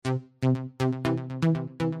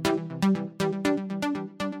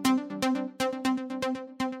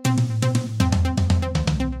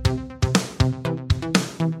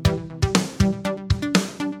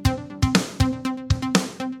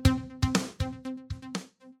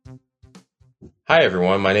Hi,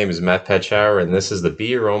 everyone. My name is Matt Petschauer, and this is the Be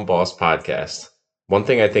Your Own Boss podcast. One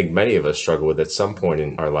thing I think many of us struggle with at some point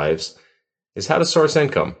in our lives is how to source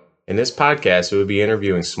income. In this podcast, we will be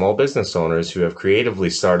interviewing small business owners who have creatively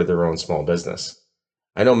started their own small business.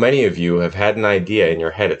 I know many of you have had an idea in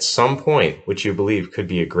your head at some point which you believe could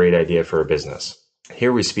be a great idea for a business.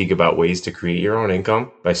 Here we speak about ways to create your own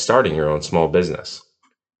income by starting your own small business.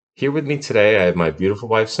 Here with me today, I have my beautiful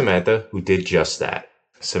wife, Samantha, who did just that.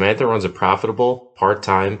 Samantha runs a profitable,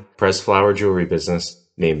 part-time pressed flower jewelry business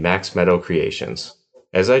named Max Meadow Creations.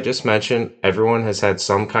 As I just mentioned, everyone has had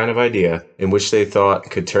some kind of idea in which they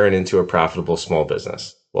thought could turn into a profitable small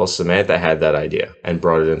business. Well, Samantha had that idea and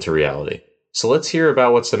brought it into reality. So let's hear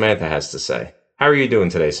about what Samantha has to say. How are you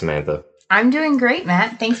doing today, Samantha? I'm doing great,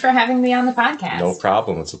 Matt. Thanks for having me on the podcast. No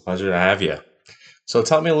problem. It's a pleasure to have you. So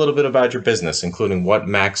tell me a little bit about your business, including what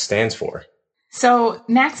Max stands for. So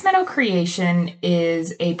Max Meadow Creation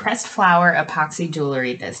is a pressed flower epoxy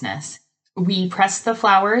jewelry business. We press the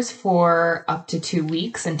flowers for up to 2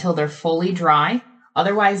 weeks until they're fully dry.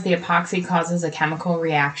 Otherwise, the epoxy causes a chemical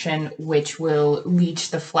reaction which will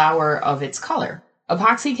leach the flower of its color.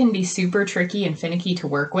 Epoxy can be super tricky and finicky to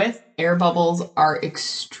work with. Air bubbles are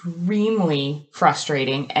extremely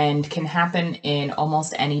frustrating and can happen in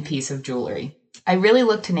almost any piece of jewelry. I really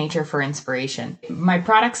look to nature for inspiration. My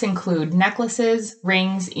products include necklaces,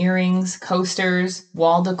 rings, earrings, coasters,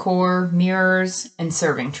 wall decor, mirrors, and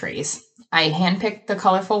serving trays. I handpicked the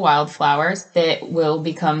colorful wildflowers that will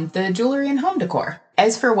become the jewelry and home decor.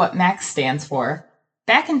 As for what Max stands for,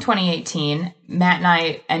 back in 2018, Matt and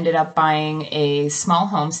I ended up buying a small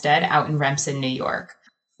homestead out in Remsen, New York.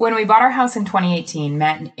 When we bought our house in 2018,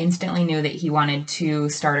 Matt instantly knew that he wanted to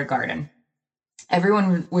start a garden.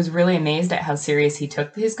 Everyone was really amazed at how serious he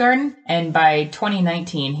took his garden, and by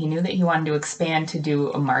 2019, he knew that he wanted to expand to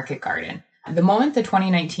do a market garden. The moment the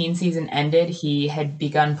 2019 season ended, he had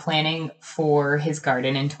begun planning for his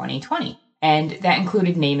garden in 2020, and that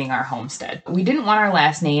included naming our homestead. We didn't want our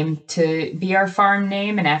last name to be our farm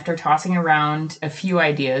name, and after tossing around a few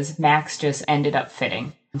ideas, Max just ended up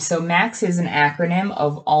fitting. So Max is an acronym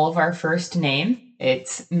of all of our first name.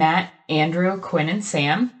 It's Matt, Andrew, Quinn, and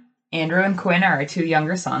Sam. Andrew and Quinn are our 2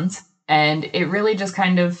 younger sons, and it really just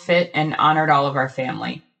kind of fit and honored all of our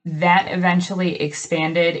family. That eventually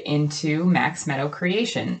expanded into Max Meadow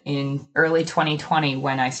Creation in early 2020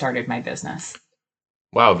 when I started my business.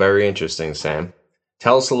 Wow, very interesting, Sam.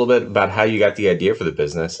 Tell us a little bit about how you got the idea for the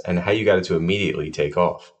business and how you got it to immediately take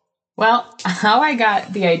off. Well, how I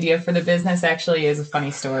got the idea for the business actually is a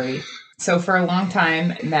funny story. So for a long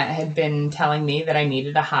time, Matt had been telling me that I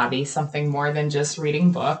needed a hobby, something more than just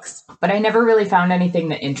reading books, but I never really found anything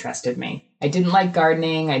that interested me. I didn't like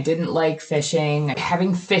gardening, I didn't like fishing,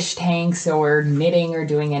 having fish tanks or knitting or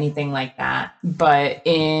doing anything like that. But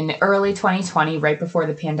in early 2020, right before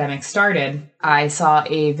the pandemic started, I saw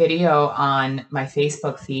a video on my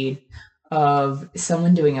Facebook feed of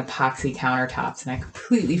someone doing epoxy countertops, and I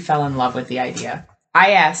completely fell in love with the idea.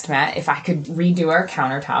 I asked Matt if I could redo our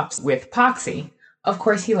countertops with epoxy. Of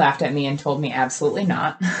course, he laughed at me and told me absolutely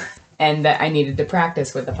not, and that I needed to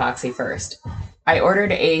practice with epoxy first. I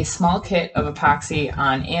ordered a small kit of epoxy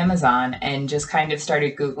on Amazon and just kind of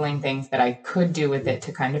started Googling things that I could do with it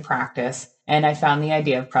to kind of practice, and I found the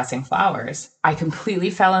idea of pressing flowers. I completely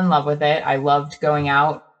fell in love with it. I loved going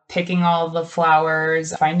out, picking all the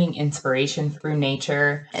flowers, finding inspiration through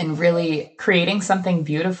nature, and really creating something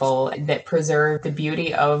beautiful that preserved the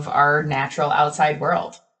beauty of our natural outside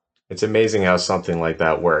world. It's amazing how something like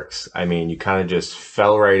that works. I mean, you kind of just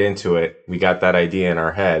fell right into it. We got that idea in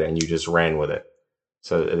our head and you just ran with it.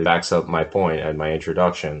 So it backs up my point and my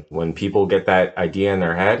introduction. When people get that idea in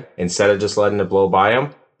their head, instead of just letting it blow by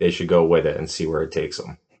them, they should go with it and see where it takes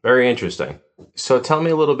them. Very interesting. So tell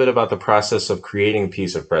me a little bit about the process of creating a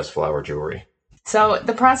piece of pressed flower jewelry. So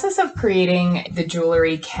the process of creating the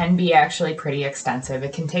jewelry can be actually pretty extensive.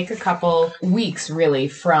 It can take a couple weeks really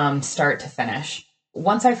from start to finish.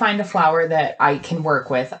 Once I find a flower that I can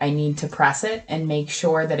work with, I need to press it and make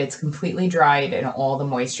sure that it's completely dried and all the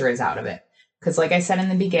moisture is out of it. Because like I said in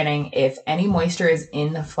the beginning, if any moisture is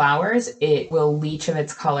in the flowers, it will leach of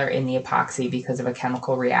its color in the epoxy because of a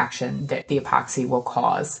chemical reaction that the epoxy will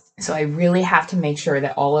cause. So I really have to make sure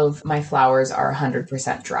that all of my flowers are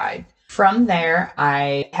 100% dried. From there,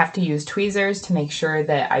 I have to use tweezers to make sure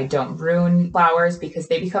that I don't ruin flowers because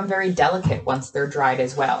they become very delicate once they're dried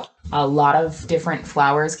as well. A lot of different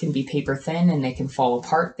flours can be paper thin and they can fall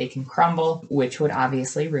apart, they can crumble, which would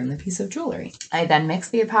obviously ruin the piece of jewelry. I then mix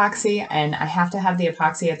the epoxy, and I have to have the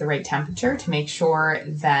epoxy at the right temperature to make sure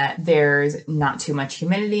that there's not too much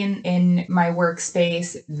humidity in my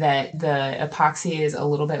workspace, that the epoxy is a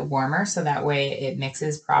little bit warmer so that way it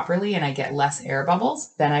mixes properly and I get less air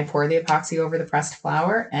bubbles. Then I pour the epoxy over the pressed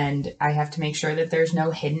flour, and I have to make sure that there's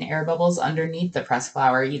no hidden air bubbles underneath the pressed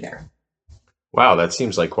flour either. Wow, that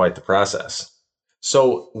seems like quite the process.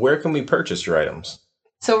 So, where can we purchase your items?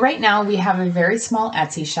 So right now we have a very small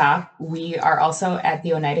Etsy shop. We are also at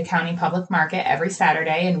the Oneida County Public Market every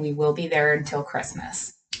Saturday, and we will be there until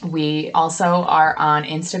Christmas. We also are on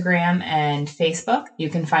Instagram and Facebook. You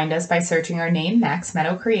can find us by searching our name, Max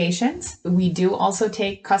Meadow Creations. We do also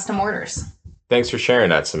take custom orders. Thanks for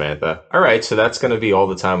sharing that, Samantha. All right, so that's going to be all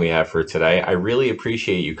the time we have for today. I really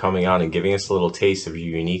appreciate you coming on and giving us a little taste of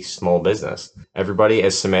your unique small business. Everybody,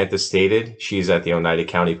 as Samantha stated, she's at the Oneida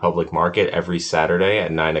County Public Market every Saturday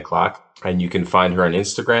at 9 o'clock, and you can find her on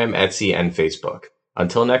Instagram, Etsy, and Facebook.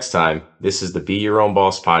 Until next time, this is the Be Your Own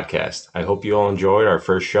Boss podcast. I hope you all enjoyed our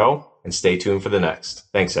first show, and stay tuned for the next.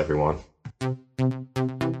 Thanks, everyone.